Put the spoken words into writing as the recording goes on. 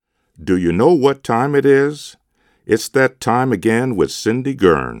Do you know what time it is? It's that time again with Cindy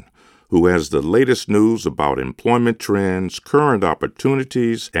Gurn, who has the latest news about employment trends, current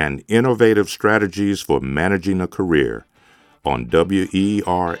opportunities, and innovative strategies for managing a career on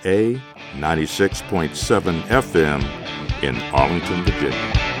WERA 96.7 FM in Arlington,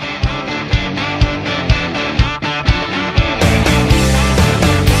 Virginia.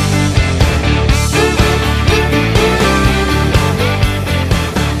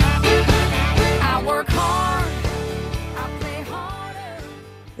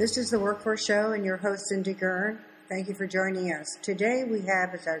 This is the Workforce Show and your host, Cindy Gurn. Thank you for joining us. Today we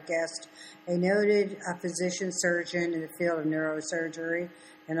have as our guest a noted physician surgeon in the field of neurosurgery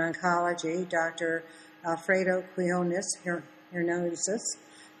and oncology, Dr. Alfredo Quinones-Henojosa,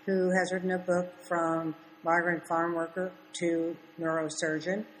 who has written a book From Migrant Farm Worker to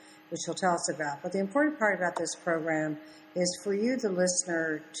Neurosurgeon, which he'll tell us about. But the important part about this program is for you, the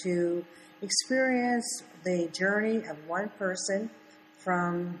listener, to experience the journey of one person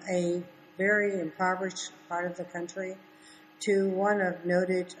from a very impoverished part of the country to one of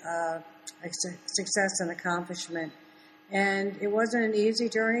noted success and accomplishment. And it wasn't an easy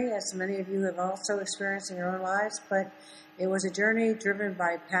journey, as many of you have also experienced in your own lives, but it was a journey driven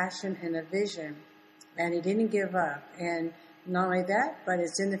by passion and a vision, and he didn't give up. And not only that, but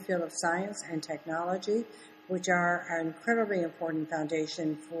it's in the field of science and technology, which are an incredibly important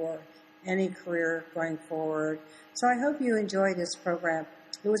foundation for any career going forward. So I hope you enjoy this program.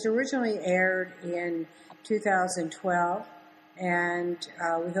 It was originally aired in 2012, and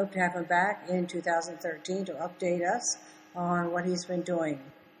we hope to have him back in 2013 to update us on what he's been doing.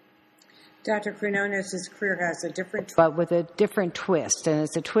 Dr. Quinones' career has a different but with a different twist, and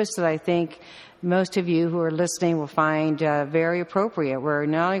it's a twist that I think most of you who are listening will find very appropriate. We're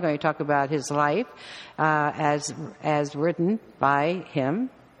not only going to talk about his life as written by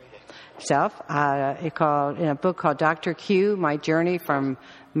him, in a book called Dr. Q, My Journey from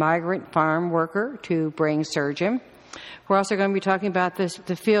Migrant Farm Worker to Brain Surgeon. We're also going to be talking about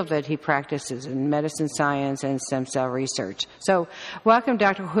the field that he practices in medicine science and stem cell research. So welcome,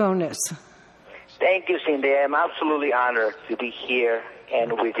 Dr. Quinones. Thank you, Cindy. I'm absolutely honored to be here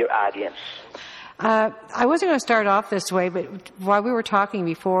and with your audience. I wasn't going to start off this way, but while we were talking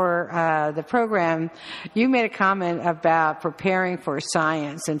before the program, you made a comment about preparing for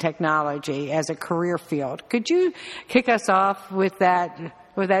science and technology as a career field. Could you kick us off with that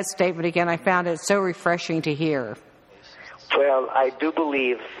statement again? I found it so refreshing to hear. Well, I do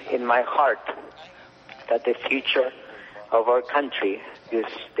believe in my heart that the future of our country is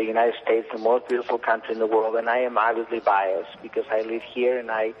the United States, the most beautiful country in the world, and I am obviously biased because I live here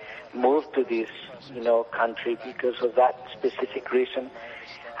and I moved to this, country because of that specific reason.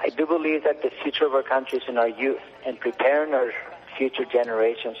 I do believe that the future of our country is in our youth, and preparing our future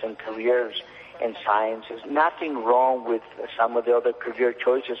generations and careers in science. There's nothing wrong with some of the other career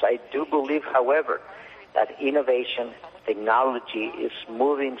choices. I do believe, however, that innovation, technology is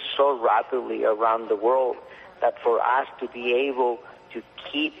moving so rapidly around the world that for us to be able to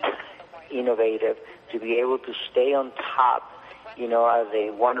keep innovative, to be able to stay on top, as a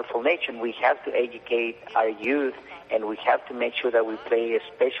wonderful nation, we have to educate our youth, and we have to make sure that we play a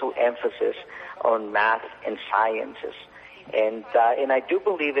special emphasis on math and sciences. And I do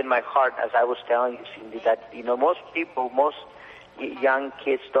believe in my heart, as I was telling you, Cindy, that, most young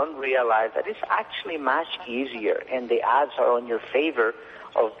kids don't realize that it's actually much easier, and the odds are on your favor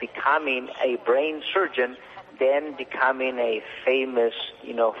of becoming a brain surgeon than becoming a famous,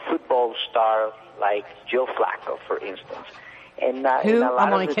 football star like Joe Flacco, for instance. And a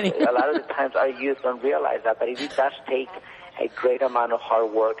lot of the times our youth don't realize that, but it does take a great amount of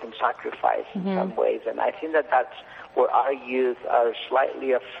hard work and sacrifice in some ways. And I think that that's where our youth are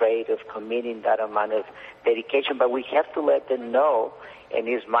slightly afraid of committing that amount of dedication. But we have to let them know, and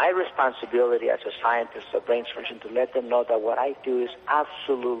it's my responsibility as a scientist, a brain surgeon, to let them know that what I do is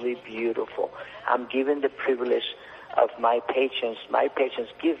absolutely beautiful. I'm given the privilege of my patients. My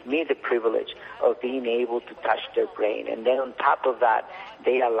patients give me the privilege of being able to touch their brain. And then on top of that,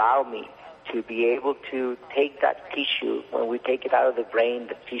 they allow me to be able to take that tissue, when we take it out of the brain,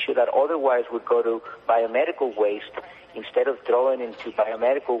 the tissue that otherwise would go to biomedical waste, instead of throwing into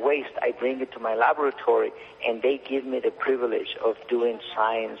biomedical waste, I bring it to my laboratory, and they give me the privilege of doing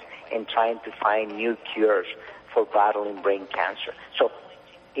science and trying to find new cures for battling brain cancer. So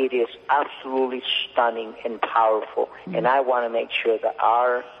it is absolutely stunning and powerful, and I want to make sure that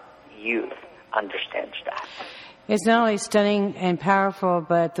our youth understands that. It's not only stunning and powerful,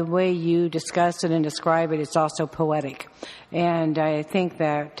 but the way you discuss it and describe it, it's also poetic. And I think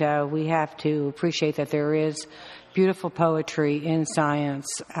that we have to appreciate that there is beautiful poetry in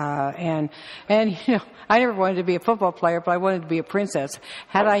science. And you know, I never wanted to be a football player, but I wanted to be a princess.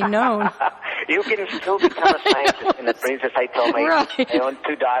 Had I known... You can still become a scientist and a princess. I told my own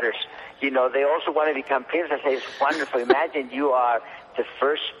two daughters. You know, they also want to become princesses. It's wonderful. Imagine you are the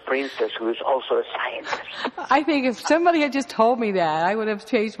first princess who is also a scientist. I think if somebody had just told me that, I would have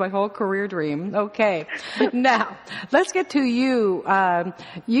changed my whole career dream. Okay. Now, let's get to you.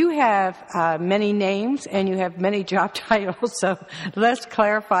 You have many names and you have many job titles, so let's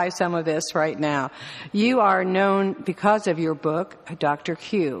clarify some of this right now. You are known because of your book, Dr.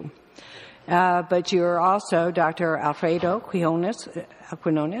 Q. But you're also Dr. Alfredo Quinones,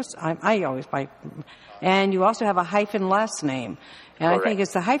 and you also have a hyphen last name. And correct. I think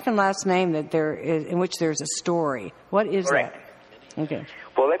it's the hyphen last name that there is, in which there's a story. What is correct. that? Okay.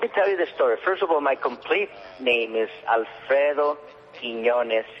 Well, let me tell you the story. First of all, my complete name is Alfredo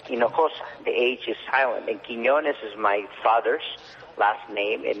Quinones-Henojosa. The H is silent. And Quinones is my father's last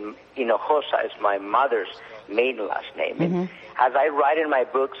name, and Hinojosa is my mother's maiden last name. Mm-hmm. And as I write in my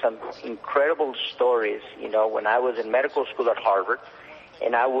book some incredible stories, you know, when I was in medical school at Harvard,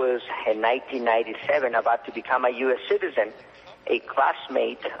 and I was in 1997 about to become a U.S. citizen, a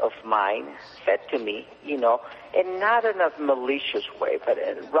classmate of mine said to me, you know, and not in a malicious way, but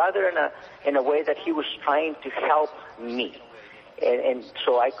rather in a way that he was trying to help me, and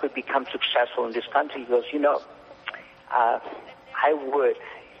so I could become successful in this country. He goes, you know, I would,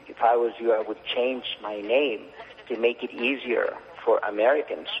 if I was you, I would change my name to make it easier for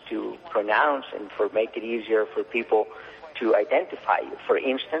Americans to pronounce and for make it easier for people to identify you. For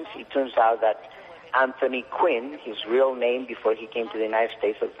instance, it turns out that Anthony Quinn, his real name before he came to the United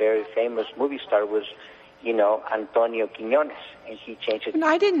States, a very famous movie star, was, you know, Antonio Quinones, and he changed it. No,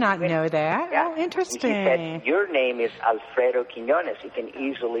 I did not know that. Yeah. Oh, interesting. And he said, your name is Alfredo Quinones. It can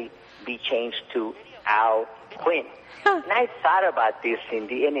easily be changed to Al Quinn. Huh. And I thought about this,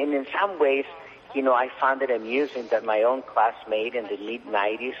 Cindy, and in some ways, you know, I found it amusing that my own classmate in the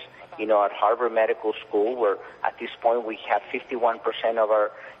mid-'90s, you know, at Harvard Medical School, where at this point we have 51% of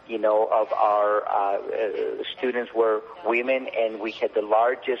our, you know, of our students were women, and we had the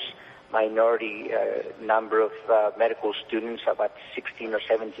largest minority number of medical students, about 16 or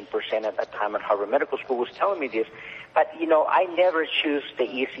 17% at that time at Harvard Medical School, was telling me this. But, you know, I never choose the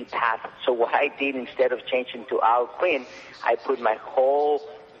easy path. So what I did, instead of changing to Al Quinn, I put my whole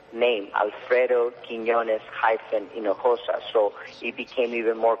name, Alfredo Quinones-Henojosa. So it became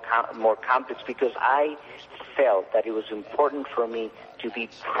even more complex because I felt that it was important for me to be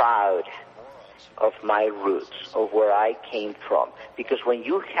proud of my roots, of where I came from. Because when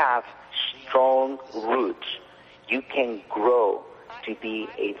you have strong roots, you can grow to be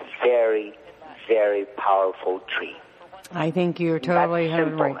a very, very powerful tree. I think you're totally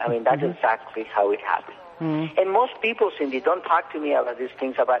right. I mean, that's exactly how it happened. Mm-hmm. And most people, Cindy, don't talk to me about these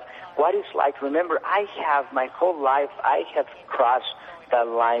things, about what it's like. Remember, I have my whole life, I have crossed that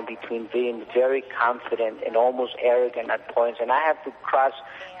line between being very confident and almost arrogant at points, and I have to cross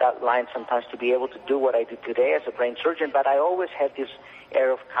that line sometimes to be able to do what I do today as a brain surgeon, but I always had this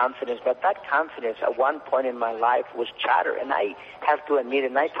air of confidence. But that confidence at one point in my life was chatter, and I have to admit,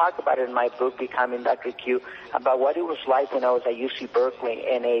 and I talk about it in my book, Becoming Dr. Q, about what it was like when I was at UC Berkeley,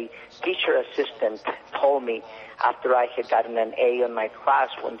 and a teacher assistant told me after I had gotten an A on my class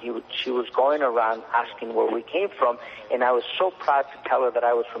when she was going around asking where we came from, and I was so proud to tell her that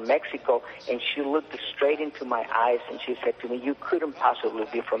I was from Mexico, and she looked straight into my eyes and she said to me, you couldn't possibly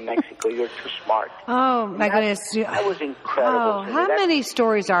be from Mexico, you're too smart. Oh, my goodness. That was incredible. Oh, how many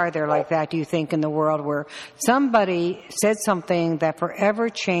stories are there like that, do you think, in the world where somebody said something that forever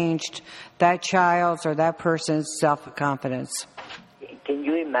changed that child's or that person's self-confidence? Can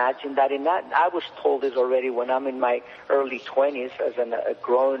you imagine that? And that I was told this already when I'm in my early 20s as a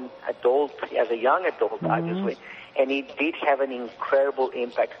grown adult, as a young adult, obviously. And it did have an incredible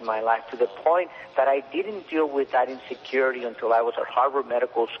impact in my life, to the point that I didn't deal with that insecurity until I was at Harvard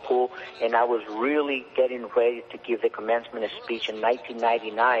Medical School, and I was really getting ready to give the commencement speech in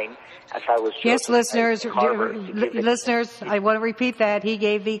 1999 as I was... Yes, listeners, I want to repeat that. He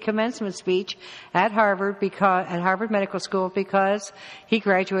gave the commencement speech at Harvard Medical School because he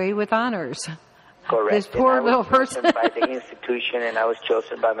graduated with honors. Correct. This poor little person. By the institution, and I was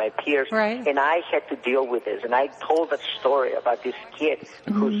chosen by my peers. Right. And I had to deal with this. And I told that story about this kid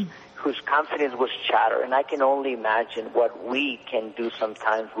whose confidence was shattered. And I can only imagine what we can do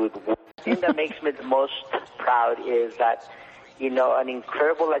sometimes with words. The thing that makes me the most proud is that, you know, an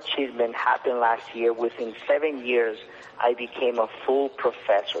incredible achievement happened last year. Within 7 years, I became a full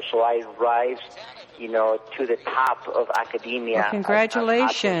professor. So I rise, you know, to the top of academia. Well,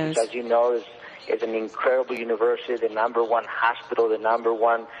 congratulations. As you know, is an incredible university, the number one hospital, the number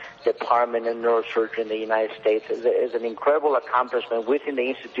one department in neurosurgery in the United States. Is an incredible accomplishment within the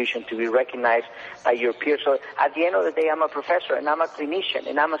institution to be recognized by your peers. So at the end of the day, I'm a professor, and I'm a clinician,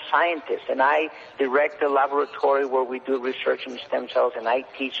 and I'm a scientist, and I direct the laboratory where we do research in stem cells, and I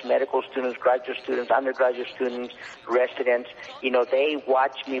teach medical students, graduate students, undergraduate students, residents. They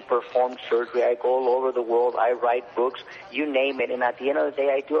watch me perform surgery. I go all over the world. I write books, you name it. And at the end of the day,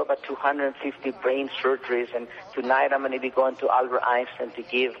 I do about 250 brain surgeries. And tonight I'm going to be going to Albert Einstein to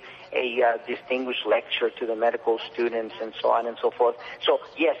give a distinguished lecture to the medical students and so on and so forth. So,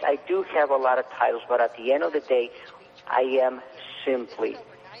 yes, I do have a lot of titles, but at the end of the day, I am simply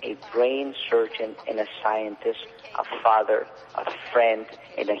a brain surgeon and a scientist, a father, a friend,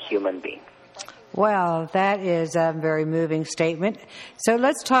 and a human being. Well, that is a very moving statement. So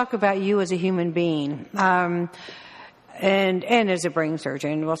let's talk about you as a human being. And as a brain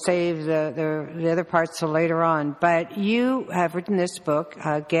surgeon. We'll save the other parts till later on. But you have written this book.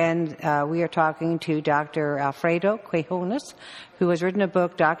 Again, we are talking to Dr. Alfredo Quinones, who has written a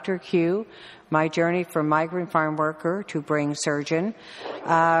book, Dr. Q, My Journey from Migrant Farm Worker to Brain Surgeon.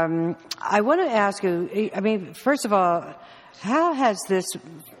 I want to ask you, first of all, how has this...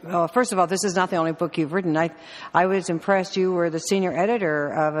 Well, first of all, this is not the only book you've written. I was impressed you were the senior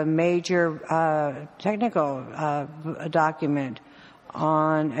editor of a major technical document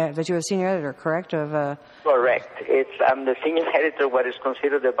on that you were a senior editor, correct? Correct. I'm the senior editor of what is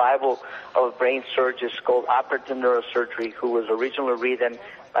considered the Bible of brain surgeons, called Operative Neurosurgery, who was originally written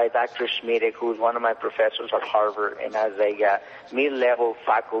by Dr. Schmidt, who was one of my professors at Harvard, and as a mid-level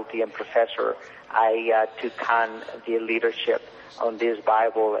faculty and professor, I took on the leadership on this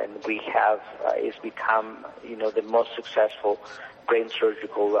Bible, and we have it's become, the most successful brain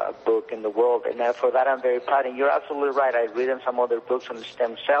surgical book in the world. And for that, I'm very proud. And you're absolutely right. I've written some other books on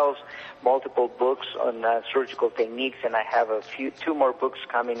stem cells, multiple books on surgical techniques, and I have two more books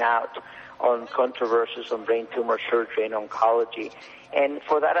coming out on controversies on brain tumor surgery and oncology. And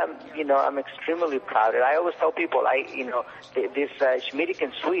for that, I'm extremely proud. And I always tell people, this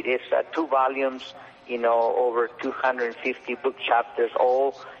Schmidican Suite is 2 volumes, over 250 book chapters,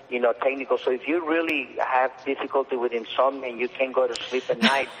 all, technical. So if you really have difficulty with insomnia and you can't go to sleep at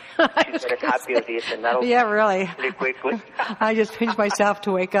night, you should get a copy of this, and that'll really quickly. I just pinch myself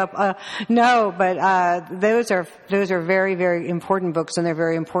to wake up. No, but those are very, very important books, and they're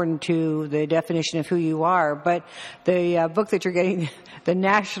very important to the definition of who you are. But the book that you're getting the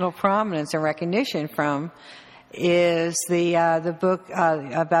national prominence and recognition from is the book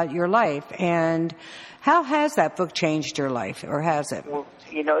about your life. And how has that book changed your life, or has it? Well,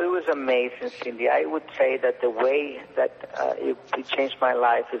 it was amazing, Cindy. I would say that the way that it changed my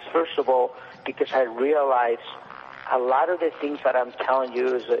life is, first of all, because I realized a lot of the things that I'm telling you,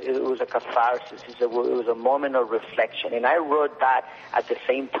 it was a catharsis. It was a moment of reflection. And I wrote that at the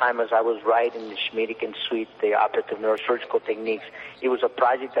same time as I was writing the Schmidican Suite, the Operative Neurosurgical Techniques. It was a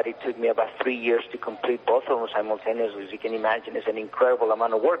project that it took me about 3 years to complete both of them simultaneously. As you can imagine, it's an incredible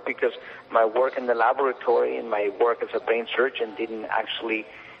amount of work, because my work in the laboratory and my work as a brain surgeon didn't actually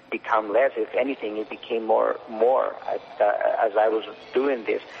become less. If anything, it became more as I was doing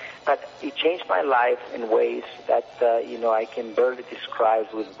this. But it changed my life in ways that, I can barely describe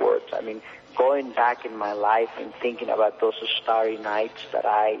with words. I mean, going back in my life and thinking about those starry nights that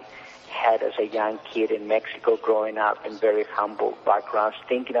I had as a young kid in Mexico growing up in very humble backgrounds,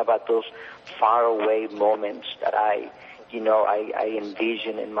 thinking about those faraway moments that I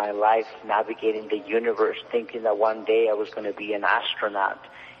envisioned in my life, navigating the universe, thinking that one day I was going to be an astronaut.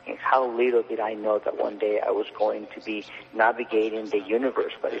 And how little did I know that one day I was going to be navigating the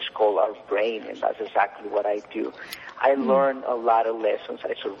universe, but it's called our brain, and that's exactly what I do. I learned a lot of lessons.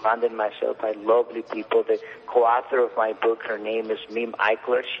 I surrounded myself by lovely people. The co-author of my book, her name is Mim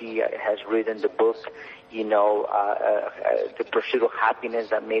Eichler. She has written the book, The Pursuit of Happiness,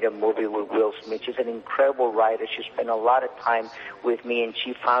 that made a movie with Will Smith. She's an incredible writer. She spent a lot of time with me, and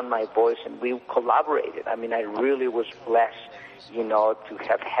she found my voice, and we collaborated. I mean, I really was blessed, to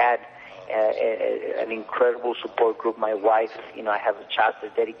have had an incredible support group. My wife, I have a child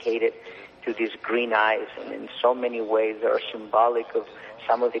that's dedicated to these green eyes, and in so many ways they are symbolic of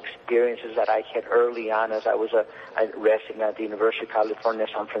some of the experiences that I had early on as I was a resident at the University of California,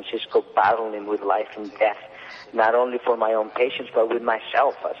 San Francisco, battling with life and death, not only for my own patients, but with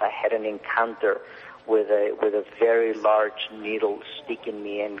myself, as I had an encounter with a very large needle sticking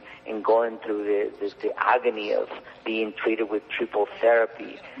me and going through the agony of being treated with triple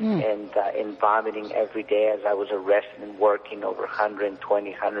therapy and vomiting every day as I was arrested and working over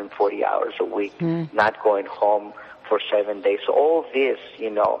 120, 140 hours a week, not going home for 7 days. So all this,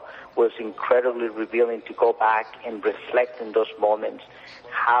 was incredibly revealing to go back and reflect in those moments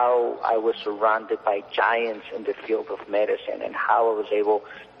how I was surrounded by giants in the field of medicine and how I was able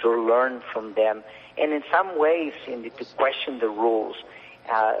to learn from them. And in some ways, to question the rules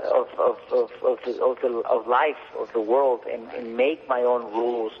of life, of the world, and make my own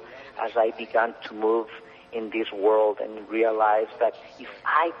rules as I began to move in this world and realize that if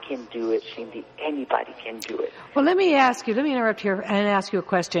I can do it, Cindy, anybody can do it. Well, let me interrupt here and ask you a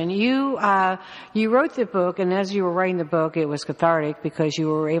question. You wrote the book, and as you were writing the book, it was cathartic because you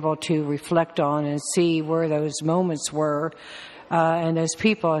were able to reflect on and see where those moments were, and those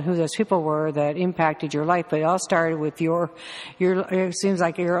people and who those people were that impacted your life. But it all started with it seems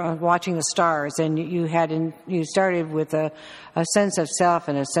like you're watching the stars, and you started with a sense of self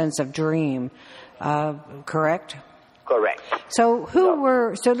and a sense of dream. Correct? Correct. So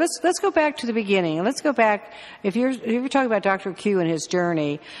let's go back to the beginning. Let's go back, if you're talking about Dr. Q and his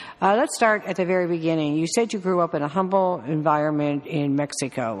journey, let's start at the very beginning. You said you grew up in a humble environment in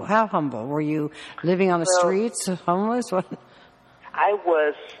Mexico. How humble? Were you living on the streets, homeless? What? I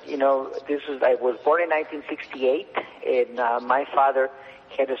was, I was born in 1968, and my father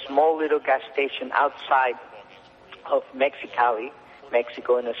had a small little gas station outside of Mexicali,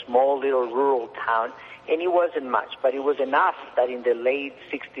 Mexico, in a small little rural town, and it wasn't much, but it was enough that in the late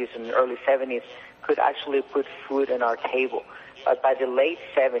 60s and early 70s could actually put food on our table. But by the late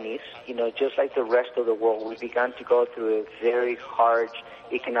 70s, just like the rest of the world, we began to go through a very hard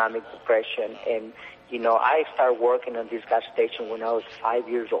economic depression, and I started working on this gas station when I was 5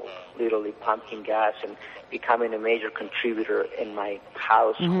 years old, literally pumping gas and becoming a major contributor in my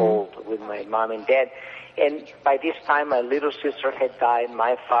household with my mom and dad. And by this time, my little sister had died.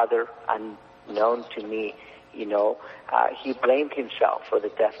 My father, unknown to me, he blamed himself for the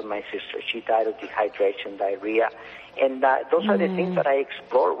death of my sister. She died of dehydration, diarrhea. And those are the things that I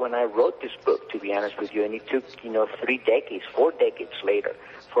explored when I wrote this book, to be honest with you. And it took, 4 decades later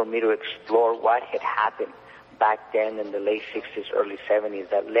for me to explore what had happened back then in the late 60s, early 70s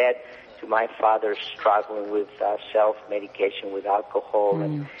that led to my father struggling with self-medication, with alcohol,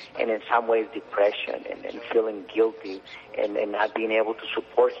 and in some ways depression, and feeling guilty, and not being able to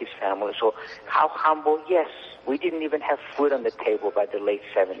support his family. So how humble? Yes, we didn't even have food on the table by the late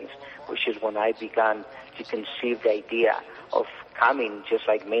 70s, which is when I began to conceive the idea of coming, just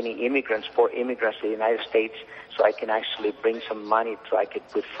like many immigrants, poor immigrants to the United States, so I can actually bring some money so I could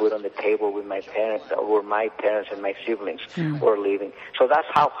put food on the table with my parents, or my parents and my siblings were living. So that's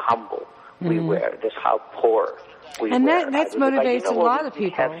how humble we were. That's how poor we were. And that motivates a lot of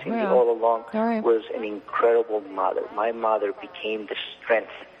people. What we had all along was an incredible mother. My mother became the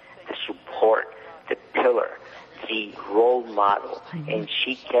strength, the support, the pillar, the role model, and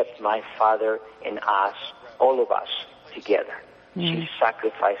she kept my father and us, all of us, together. She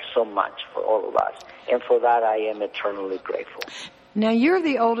sacrificed so much for all of us, and for that I am eternally grateful. Now, you're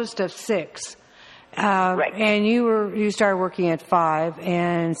the oldest of 6, right. And you started working at 5,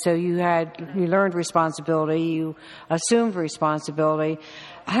 and so you learned responsibility, you assumed responsibility.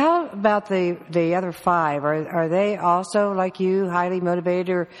 How about the other 5? Are they also like you, highly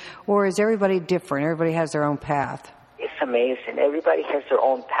motivated, or is everybody different? Everybody has their own path. It's amazing. Everybody has their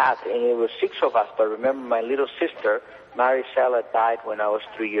own path, and it was 6 of us. But remember, my little sister, Maricela, died when I was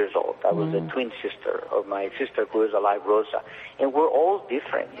 3 years old. I was the twin sister of my sister who is alive, Rosa. And we're all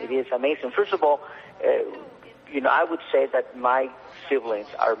different. It is amazing. First of all, I would say that my siblings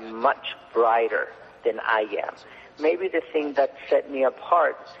are much brighter than I am. Maybe the thing that set me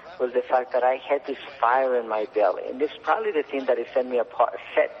apart was the fact that I had this fire in my belly. And this is probably the thing that has set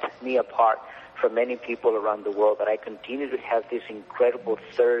me apart from many people around the world, that I continue to have this incredible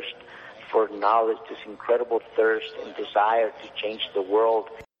thirst for knowledge, this incredible thirst and desire to change the world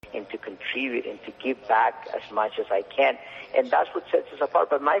and to contribute and to give back as much as I can. And that's what sets us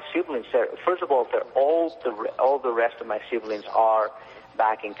apart. But my siblings, first of all, all the rest of my siblings are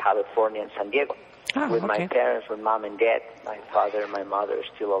back in California and San Diego. With my parents, with mom and dad. My father and my mother are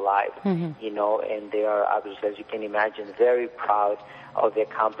still alive, and they are, obviously, as you can imagine, very proud of the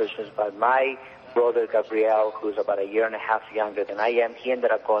accomplishments. But my brother, Gabriel, who's about a year and a half younger than I am, he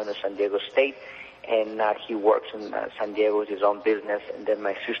ended up going to San Diego State, and he works in San Diego with his own business. And then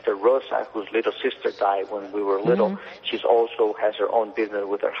my sister, Rosa, whose little sister died when we were little, she's also has her own business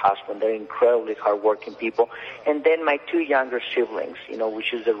with her husband. They're incredibly hardworking people. And then my 2 younger siblings,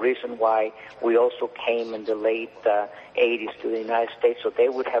 which is the reason why we also came in the late 80s to the United States, so they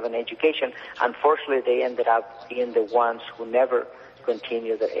would have an education. Unfortunately, they ended up being the ones who never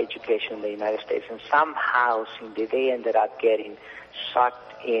continued their education in the United States. And somehow, Cindy, they ended up getting sucked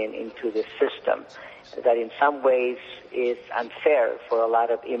into the system that in some ways is unfair for a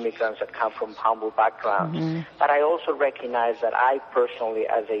lot of immigrants that come from humble backgrounds. Mm-hmm. But I also recognize that I personally,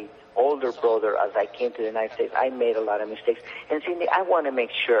 as a older brother, as I came to the United States, I made a lot of mistakes. And Cindy, I want to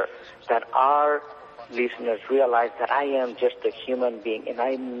make sure that our listeners realize that I am just a human being, and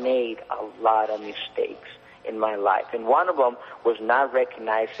I made a lot of mistakes in my life. And one of them was not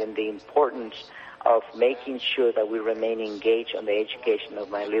recognizing the importance of making sure that we remain engaged on the education of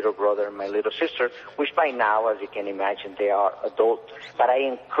my little brother and my little sister, which by now, as you can imagine, they are adults. But I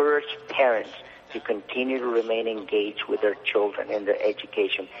encourage parents to continue to remain engaged with their children and their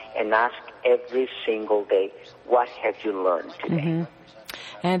education and ask every single day, what have you learned today? Mm-hmm.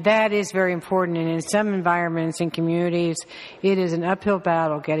 And that is very important. And in some environments and communities, it is an uphill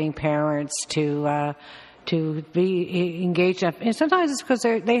battle getting parents to be engaged enough. And sometimes it's because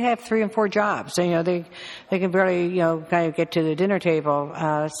they have 3 and 4 jobs. So, they can barely, kind of get to the dinner table.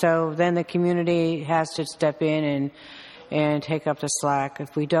 So then the community has to step in and take up the slack.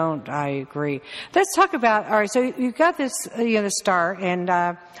 If we don't, I agree. Let's talk about, all right, so you got this, the start, and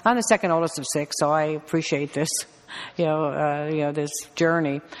I'm the second oldest of 6, so I appreciate this, this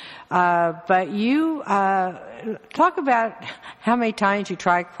journey. But you talk about how many times you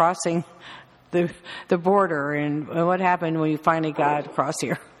tried crossing the border and what happened when you finally got across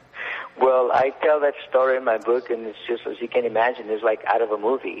here. Well, I tell that story in my book, and it's just, as you can imagine, it's like out of a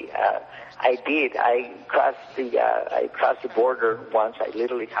movie. I crossed the border once. I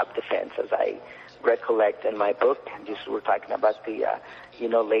literally hopped the fence, as I recollect in my book. And we're talking about the,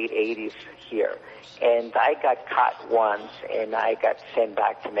 late 80s here. And I got caught once, and I got sent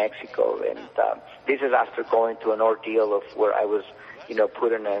back to Mexico. And this is after going through an ordeal of where I was,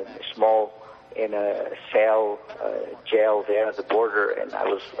 put in a cell jail there at the border, and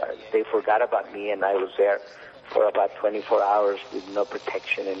they forgot about me, and I was there for about 24 hours with no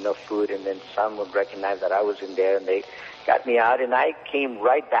protection and no food, and then someone recognized that I was in there, and they got me out, and I came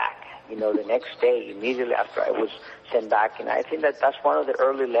right back, the next day, immediately after I was sent back. And I think that's one of the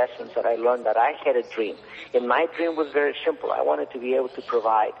early lessons that I learned, that I had a dream. And my dream was very simple. I wanted to be able to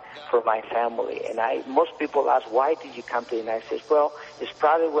provide for my family. And most people ask, why did you come to the United States? Well, it's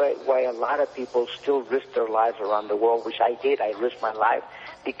probably why a lot of people still risk their lives around the world, which I did. I risked my life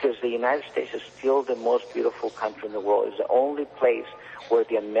because the United States is still the most beautiful country in the world. It's the only place where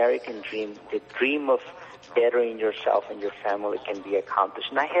the American dream, the dream of bettering yourself and your family, can be accomplished.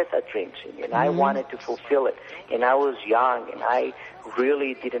 And I had that dream, Cindy, and I wanted to fulfill it. And I was young, and I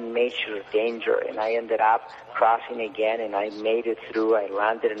really didn't measure danger, and I ended up crossing again, and I made it through. I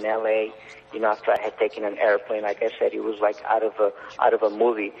landed in L.A., after I had taken an airplane. Like I said, it was like out of a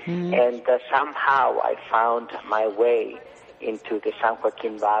movie. Mm-hmm. And somehow I found my way into the San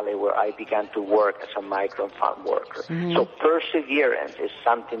Joaquin Valley, where I began to work as a migrant farm worker. Mm-hmm. So perseverance is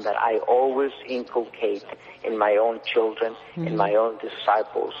something that I always inculcate in my own children, in my own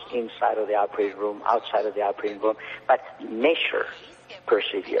disciples, inside of the operating room, outside of the operating room. But measure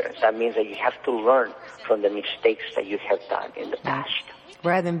perseverance. That means that you have to learn from the mistakes that you have done in the past.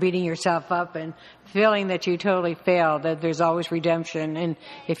 Rather than beating yourself up and feeling that you totally failed, that there's always redemption, and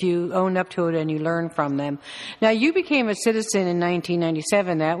if you own up to it and you learn from them. Now, you became a citizen in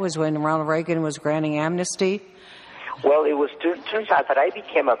 1997. That was when Ronald Reagan was granting amnesty. Well, turns out that I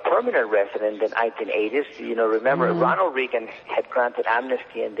became a permanent resident in the 1980s. Remember, Ronald Reagan had granted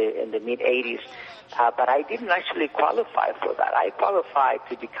amnesty in the mid-80s, but I didn't actually qualify for that. I qualified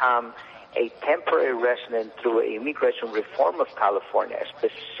to become a temporary resident through immigration reform of California,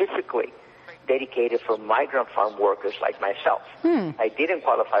 specifically dedicated for migrant farm workers like myself. I didn't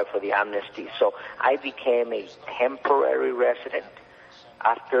qualify for the amnesty, so I became a temporary resident.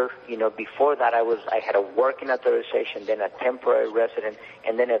 After, before that I had a working authorization, then a temporary resident,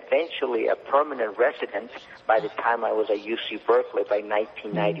 and then eventually a permanent resident by the time I was at UC Berkeley by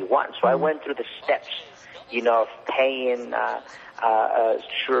 1991. So I went through the steps, of paying,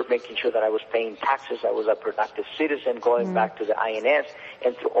 making sure that I was paying taxes, I was a productive citizen, going back to the INS,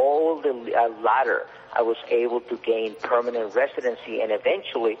 and through all the ladder, I was able to gain permanent residency and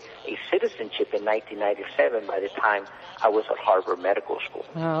eventually a citizenship in 1997 by the time I was at Harvard Medical School.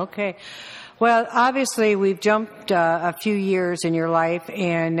 Oh, okay. Well, obviously, we've jumped a few years in your life,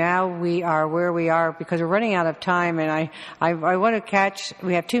 and now we are where we are because we're running out of time, and I want to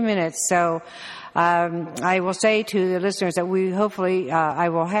we have 2 minutes, so I will say to the listeners that I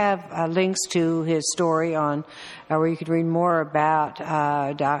will have links to his story on where you could read more about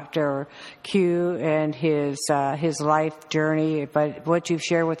Dr. Q and his life journey. But what you've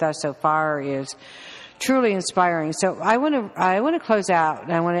shared with us so far is truly inspiring. So I want to close out,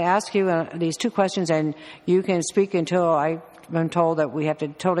 and I want to ask you these 2 questions, and you can speak until I'm told that we have to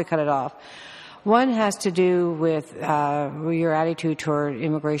totally cut it off. One has to do with your attitude toward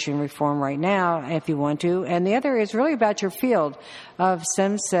immigration reform right now, if you want to, and the other is really about your field of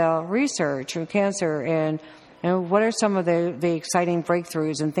stem cell research and cancer, and what are some of the exciting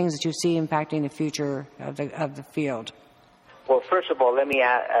breakthroughs and things that you see impacting the future of the field? Well, first of all, let me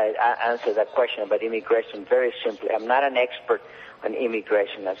answer that question about immigration very simply. I'm not an expert on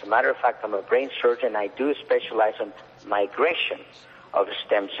immigration. As a matter of fact, I'm a brain surgeon. I do specialize on migration of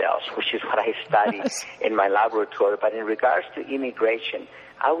stem cells, which is what I study in my laboratory. But in regards to immigration,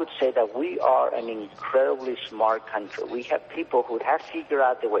 I would say that we are an incredibly smart country. We have people who have figured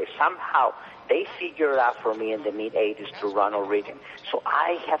out the way. Somehow, they figured it out for me in the mid-'80s through Ronald Reagan. So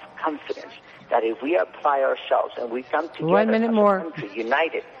I have confidence that if we apply ourselves and we come together 1 minute as more. a country,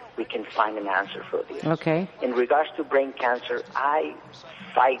 united, we can find an answer for this. Okay. In regards to brain cancer, I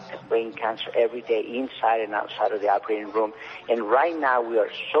fight brain cancer every day inside and outside of the operating room. And right now we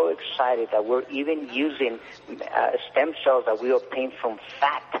are so excited that we're even using stem cells that we obtain from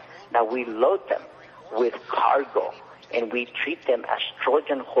fat, that we load them with cargo, and we treat them as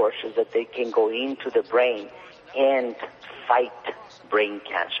Trojan horses that they can go into the brain and fight brain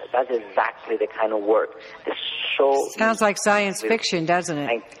cancer. That's exactly the kind of work that's so... Sounds like science fiction, doesn't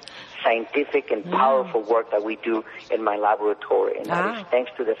it? Scientific and powerful work that we do in my laboratory. And that is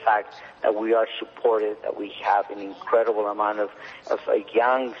thanks to the fact that we are supported, that we have an incredible amount of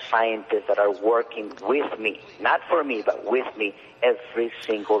young scientists that are working with me, not for me, but with me every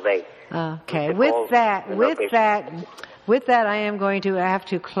single day. Okay. With that, I am going to have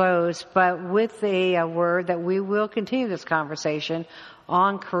to close, but with a word that we will continue this conversation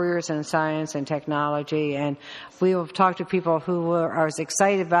on careers in science and technology, and we will talk to people who are as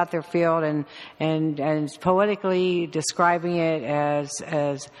excited about their field and poetically describing it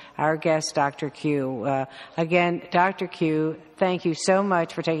as our guest, Dr. Q. Again, Dr. Q, thank you so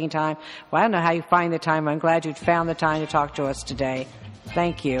much for taking time. Well, I don't know how you find the time. I'm glad you found the time to talk to us today.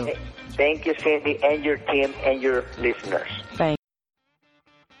 Thank you. Thank you, Cindy, and your team and your listeners.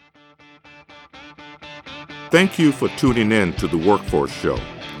 Thank you for tuning in to The Workforce Show.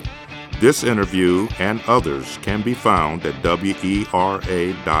 This interview and others can be found at WERA.FM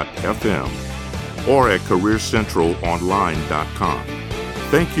or at CareerCentralOnline.com.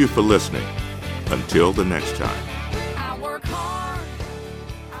 Thank you for listening. Until the next time.